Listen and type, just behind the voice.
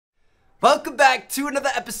Welcome back to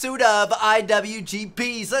another episode of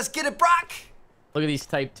IWGPs. Let's get it, Brock. Look at these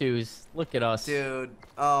Type 2s. Look at us. Dude,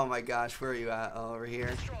 oh my gosh, where are you at? Oh, over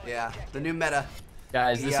here. Yeah, the new meta.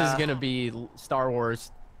 Guys, this is going to be Star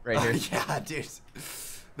Wars right here. Yeah, dude.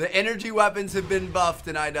 The energy weapons have been buffed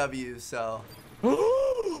in IW, so.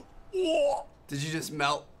 Did you just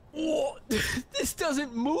melt? This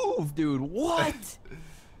doesn't move, dude. What?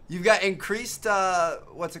 You've got increased,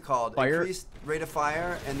 what's it called? Fire? Increased rate of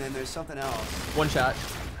fire, and then there's something else. One shot.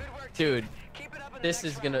 Dude, this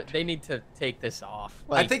is going to... They need to take this off.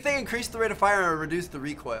 Like, I think they increased the rate of fire and reduced the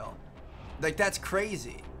recoil. Like, that's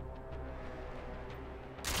crazy.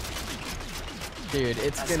 Dude,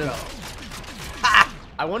 it's Let's going to... go.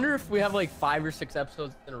 I wonder if we have like 5 or 6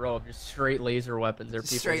 episodes in a row of just straight laser weapons. There,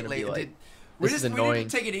 people Straight are going to be laser. like... We This is need annoying.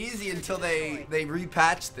 to take it easy until they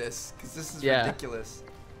repatch this, because this is Yeah. ridiculous.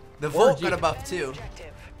 The Or Volt got a buff too.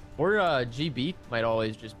 Or GB might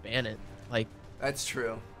always just ban it. Like, That's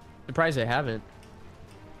true. surprised they haven't.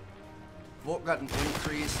 Volt got an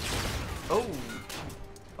increase. Oh.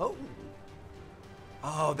 Oh.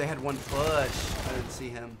 Oh, they had one push. I didn't see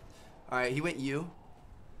him. All right, he went U.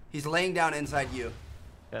 He's laying down inside U.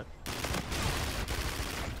 Yeah.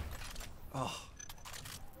 Oh.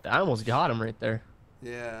 I almost got him right there.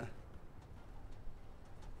 Yeah.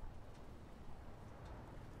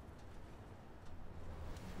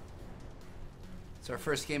 It's our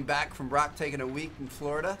first game back from Brock taking a week in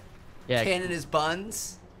Florida. Yeah. Canning his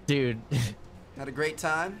buns. Dude. Had a great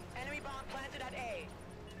time. Enemy bomb planted at A.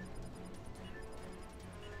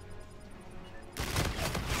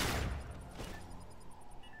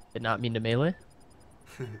 Did not mean to melee.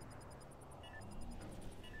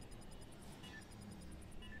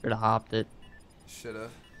 Should have hopped it. Should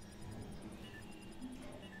have.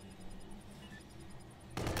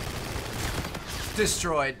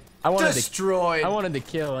 Destroyed. I wanted Destroyed. I wanted to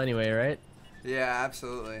kill anyway, right? Yeah,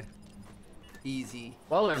 absolutely. Easy.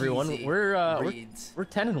 Well, everyone, Easy we're reads.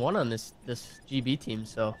 10-1 on this GB team,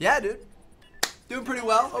 so Yeah, dude. Doing pretty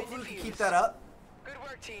well. Hopefully we can keep that up. Good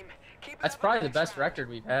work, team. Keep it that's up on probably the next best round. record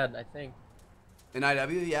we've had, I think. In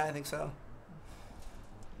IW, yeah, I think so.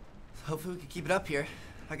 Hopefully we can keep it up here.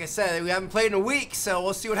 Like I said, we haven't played in a week, so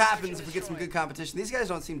we'll see what happens if we get some good competition. These guys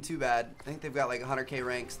don't seem too bad. I think they've got like 100K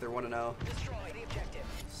ranks. They're 1-0. Destroy the objective.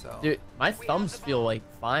 So. Dude, my thumbs feel like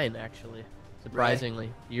fine actually.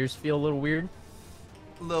 Surprisingly, yours feel a little weird.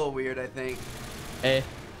 A little weird, I think. Hey,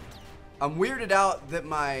 I'm weirded out that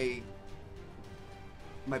my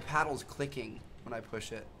paddle's clicking when I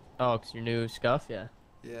push it. oh, 'cause your new scuff, yeah.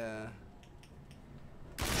 Yeah.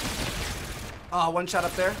 Oh, one shot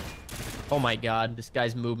up there. Oh my God, this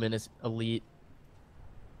guy's movement is elite.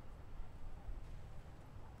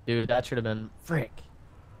 Dude, that should have been frick.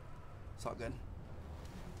 It's all good.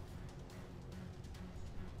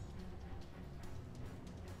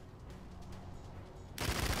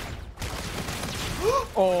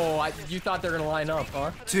 Oh, you thought they were gonna line up,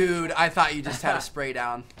 huh? Dude, I thought you just had a spray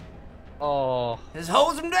down. Oh, Just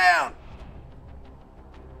hose him down.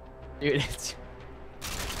 dude, it's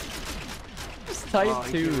Type Oh,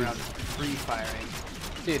 he came 2. around free firing.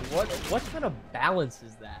 Dude, what kind of balance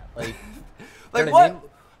is that? Like, Like know what? what I mean?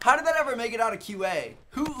 How did that ever make it out of QA?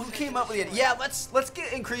 Who came up with it? Yeah, let's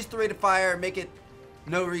get increase the rate of fire, make it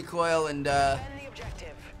no recoil, and Defend the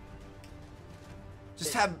objective.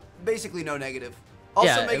 just have basically no negative. Also,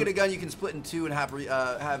 Yeah, make it a gun you can split in two and have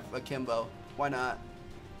akimbo. Why not?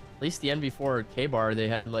 at least the NV4 K-bar, they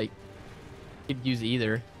had like, you could use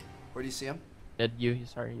either. Where do you see him? Did you?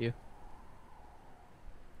 Sorry, you.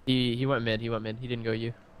 He went mid. He went mid. He didn't go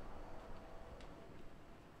you.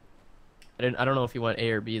 I don't know if he went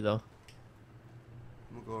A or B though.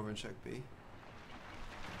 I'm gonna go over and check B.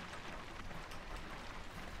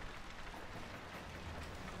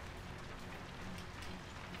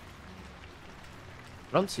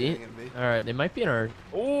 I don't see it. Getting B. All right, they might be in our.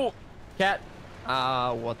 Oh, cat.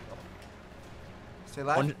 What the? Stay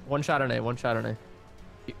live. One shot on A. One shot on A.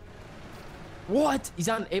 What? He's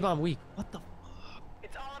on A bomb weak. What the?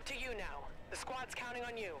 It's all up to you now. The squad's counting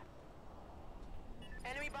on you.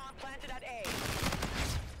 Enemy bomb planted at A.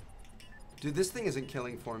 Dude, this thing isn't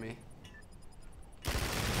killing for me.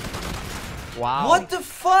 Wow. What the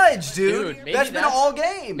fudge, dude? Dude, maybe That's been all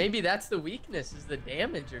game. Maybe that's the weakness, is the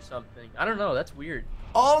damage or something. I don't know. That's weird.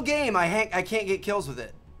 All game, I can't get kills with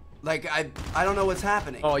it. Like I don't know what's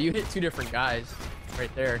happening. Oh, you hit 2 different guys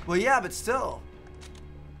right there. Well, yeah, but still.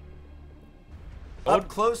 Oh. Up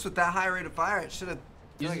close with that high rate of fire, it should have.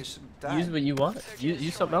 Use what you want.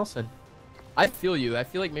 Use something else then. I feel you. I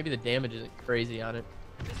feel like maybe the damage isn't crazy on it.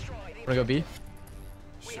 Destroy the Wanna go B?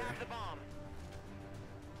 We have the bomb.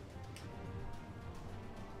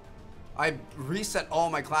 I reset all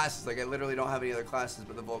my classes. Like I literally don't have any other classes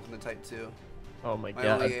but the Vulcan, the Type 2. Oh my My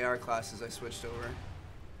god. only AR classes I switched over.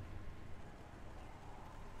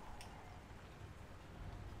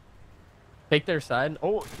 Take their side.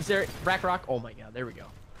 Oh, is there rack rock? Oh my god, there we go.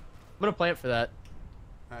 I'm gonna plant for that.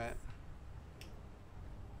 All right.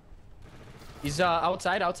 He's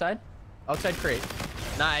outside crate.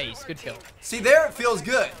 Nice, good kill. See, there it feels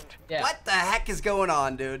good. Yeah. What the heck is going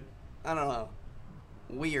on, dude? I don't know.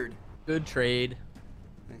 Weird. Good trade.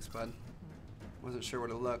 Thanks, bud. Wasn't sure where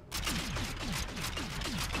to look.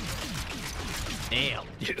 Damn,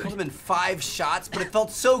 It dude. would have been 5 shots, but it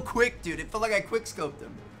felt so quick, dude. It felt like I quickscoped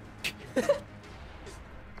him.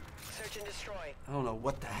 Search and destroy. I don't know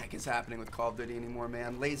what the heck is happening with Call of Duty anymore,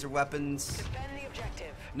 man. Laser weapons, Defend the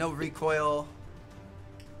objective. no recoil.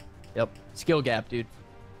 Yep. Skill gap, dude.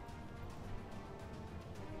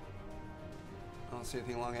 I don't see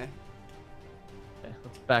anything along A. Okay,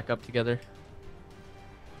 let's back up together.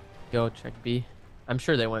 Go check B. I'm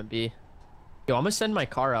sure they went B. Yo, I'm gonna send my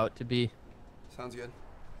car out to B. Sounds good.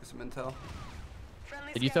 Get some intel.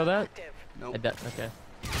 Friendly Did you scout throw that? active. Nope. Okay.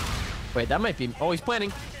 Wait, that might be. Oh, he's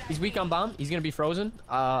planning. He's weak on bomb. He's gonna be frozen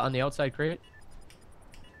on the outside crate.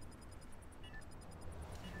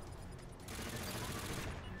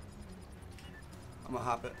 I'm gonna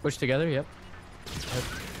hop it. Push together. Yep.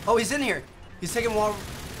 Oh, he's in here. He's taking wall.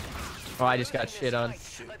 Oh, I just got shit on.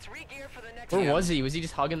 Let's re-gear for the next Where Yeah. was he? Was he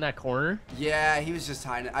just hugging that corner? Yeah, he was just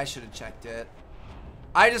hiding it. I should have checked it.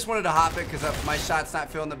 I just wanted to hop it because my shot's not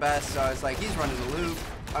feeling the best. So I was like, he's running the loop.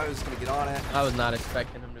 I was gonna get on it. I was not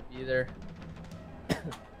expecting him to be there.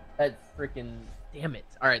 That freaking. Damn it.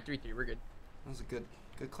 All right, 3-3. We're good. That was a good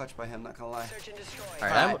clutch by him. Not gonna lie. Search and destroy. All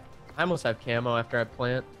right. Alright. I almost have camo after I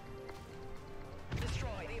plant. Destroy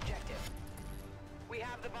the objective. We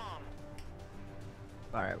have the bomb.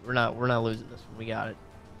 All right, we're not losing this one. We got it.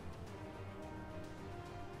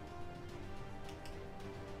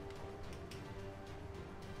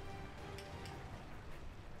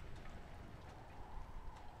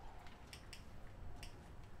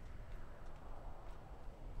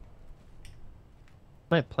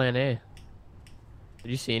 My plan A.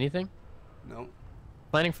 Did you see anything? Nope.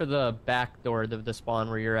 Planning for the back door, the spawn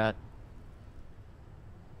where you're at.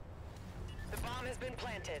 The bomb has been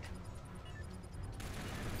planted.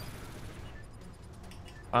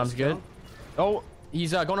 Bomb's Let's good. Oh,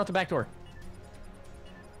 he's going out the back door.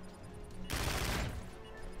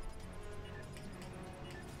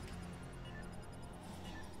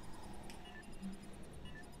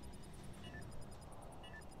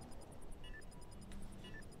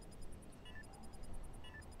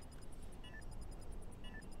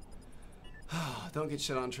 Don't get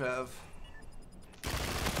shit on, Trev. Good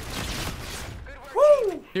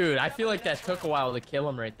work. Woo! Dude, I feel like that took a while to kill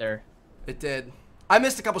him right there. It did. I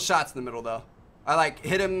missed a couple shots in the middle though. I like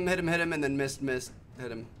hit him, and then missed,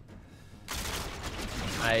 hit him.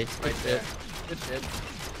 Nice. Good shit. Good shit.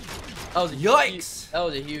 That was a Yikes! That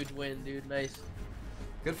was a huge win, dude. Nice.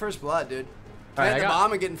 Good first blood, dude. All right, Plant the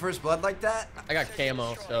bomb and getting first blood like that? I got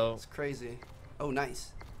camo, so It's crazy. Oh,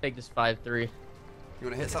 nice. take this 5-3. You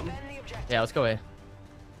wanna hit something? Defend the objective. Yeah, let's go A.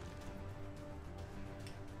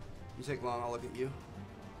 You take long, I'll look at you.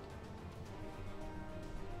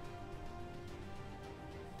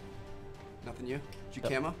 Nothing you? Did you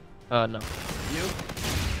Yep. camo? No. You?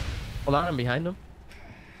 Hold on, I'm behind him.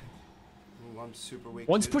 Ooh, I'm super weak.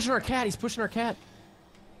 One's dude. pushing our cat. He's pushing our cat.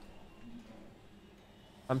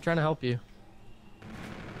 I'm trying to help you.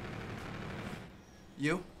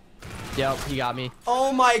 You? Yep, he got me.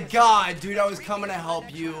 Oh my god, dude, I was coming to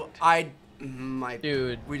help you. My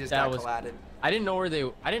Dude, we just that got was. collided. I didn't know where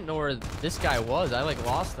this guy was. I like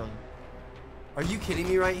lost him. Are you kidding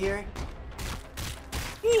me right here?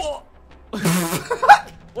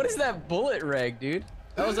 What is that bullet reg, dude?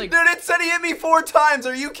 That was like Dude, it said he hit me 4 times.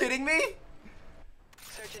 Are you kidding me?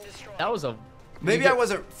 Search and destroy. that was a. Maybe you I get-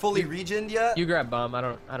 wasn't fully regened yet. You grab bomb. I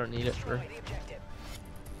don't need it for. Destroy the objective.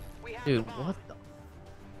 We have Dude, the bomb. what the?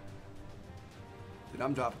 Dude,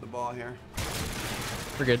 I'm dropping the ball here.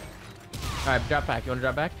 We're good. All right, drop back. You want to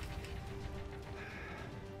drop back?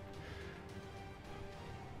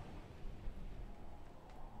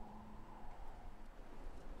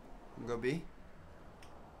 Go B?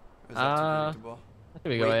 Or is that too predictable? I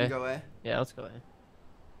think we Wait, go you A. go A? Yeah, let's go A.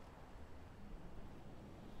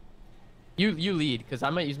 You lead, cause I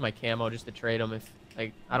might use my camo just to trade them if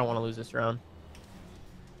like I don't want to lose this round.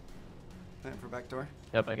 Plant for back door.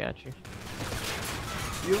 Yep, I got you.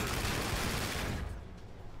 You?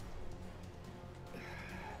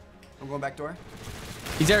 I'm going back door.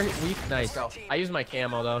 He's there. Weak. Nice. go. I use my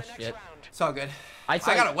camo though. Next Shit. round. It's all good. I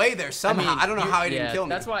got away there somehow. I don't know how he didn't kill me.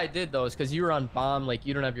 That's why I did those, because you were on bomb. Like,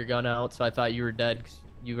 you don't have your gun out, so I thought you were dead. 'Cause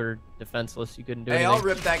you were defenseless. You couldn't do anything. Hey, I'll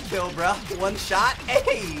rip that kill, bro. One shot.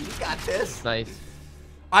 Hey, you got this. Nice.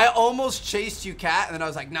 I almost chased you, Cat, and then I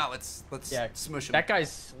was like, no, let's smush him. That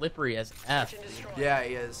guy's slippery as F. Yeah,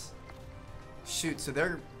 he is. Shoot, so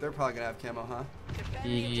they're probably gonna have camo, huh?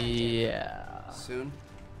 Yeah. Soon.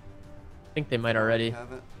 I think they might already.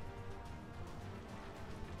 Have it.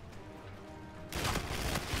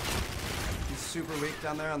 He's super weak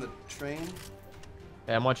down there on the train.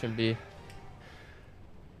 Yeah, I'm watching B.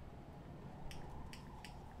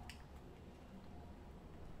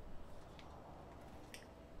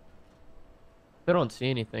 I don't see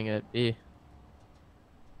anything at B.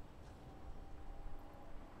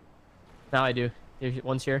 Now I do.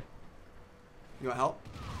 One's here. You want help?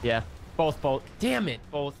 Yeah. Both. Damn it,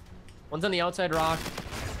 both. One's on the outside rock.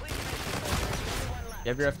 You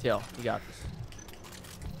have your FTL. You got this.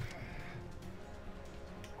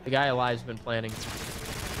 The guy alive's been planning.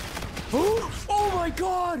 Oh my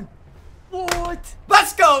god! What?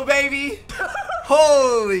 Let's go, baby!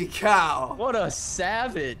 Holy cow! What a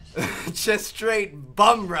savage! Just straight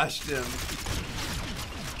bum rushed him.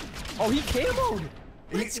 Oh, he camoed!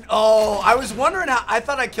 Oh, I was wondering how. I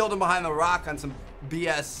thought I killed him behind the rock on some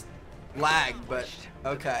BS lag, but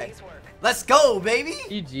okay. Let's go, baby!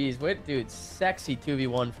 GG's. Wait, dude, sexy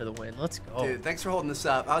 2v1 for the win. Let's go. Dude, thanks for holding this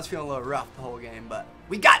up. I was feeling a little rough the whole game, but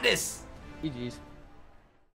we got this! GG's.